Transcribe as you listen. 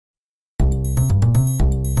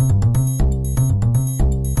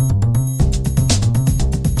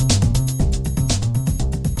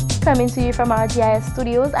Coming to you from our GIS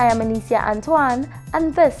studios, I am Lucia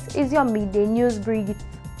and this is your midday news brief.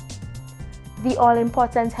 The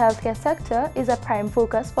all-important healthcare sector is a prime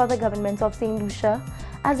focus for the government of St. Lucia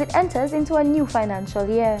as it enters into a new financial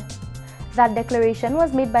year. That declaration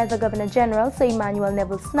was made by the Governor General, Sir Emmanuel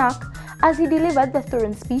Neville Cenac, as he delivered the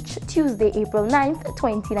Throne speech Tuesday, April 9,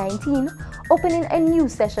 2019, opening a new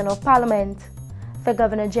session of Parliament. The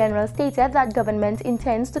Governor General stated that government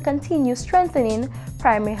intends to continue strengthening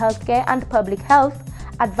primary healthcare and public health,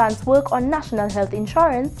 advance work on national health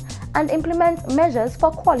insurance, and implement measures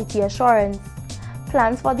for quality assurance.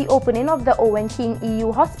 Plans for the opening of the Owen King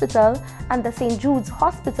EU Hospital and the St. Jude's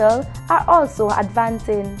Hospital are also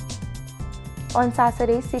advancing. On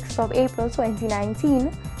Saturday, 6th of April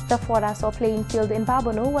 2019, the Fond Assau Playing Field in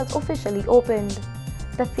Babonneau was officially opened.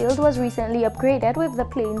 The field was recently upgraded with the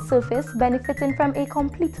playing surface benefiting from a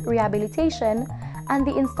complete rehabilitation and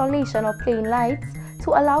the installation of playing lights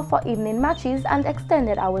to allow for evening matches and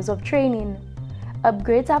extended hours of training.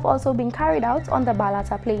 Upgrades have also been carried out on the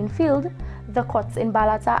Balata Playing Field, the courts in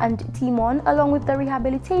Balata and Timon, along with the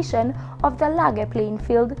rehabilitation of the Lager Playing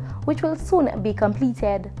Field, which will soon be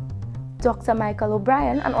completed. Dr. Michael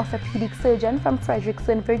O'Brien, an orthopedic surgeon from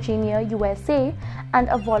Fredericksburg, Virginia, USA, and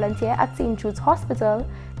a volunteer at St. Jude's Hospital,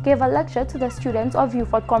 gave a lecture to the students of Vieux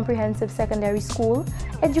Comprehensive Secondary School,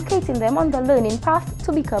 educating them on the learning path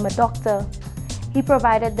to become a doctor. He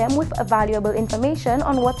provided them with valuable information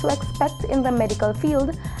on what to expect in the medical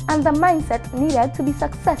field and the mindset needed to be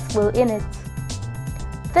successful in it.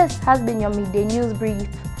 This has been your midday news brief.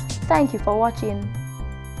 Thank you for watching.